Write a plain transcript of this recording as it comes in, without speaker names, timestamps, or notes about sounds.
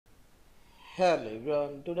Hello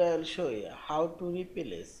everyone, today I will show you how to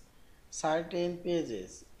replace certain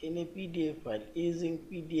pages in a PDF file using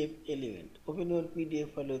PDF element. Open your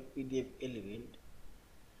PDF file with PDF element.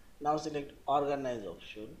 Now select organize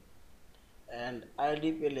option and I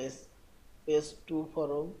replace page 2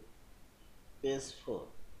 from page 4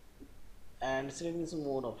 and select this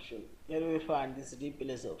mode option. Here we will find this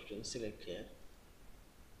replace option, select here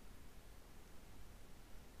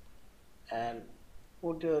and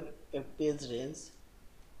put your page range.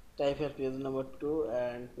 Type here page number 2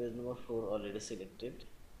 and page number 4 already selected.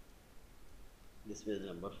 This page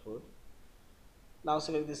number 4. Now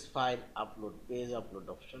select this file upload, page upload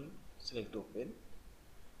option, select open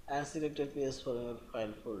and select a page from your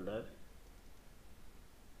file folder.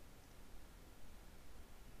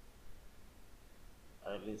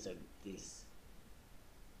 I will insert this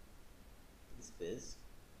page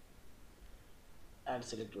and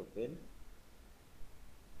select open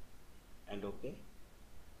and OK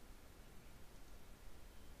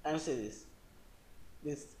and see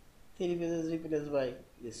this 3 pages replaced by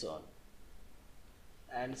this one.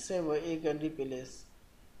 And same way you can replace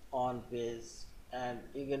on page and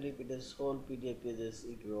you can replace whole PDF pages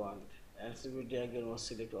if you want, and simply drag and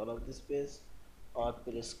select all of this page or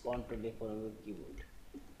press Ctrl A from your keyboard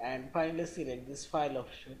and finally select this file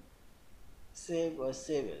option, save or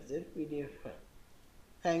save as a PDF file.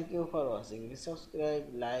 Thank you for watching. Subscribe,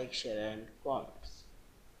 like, share and comments.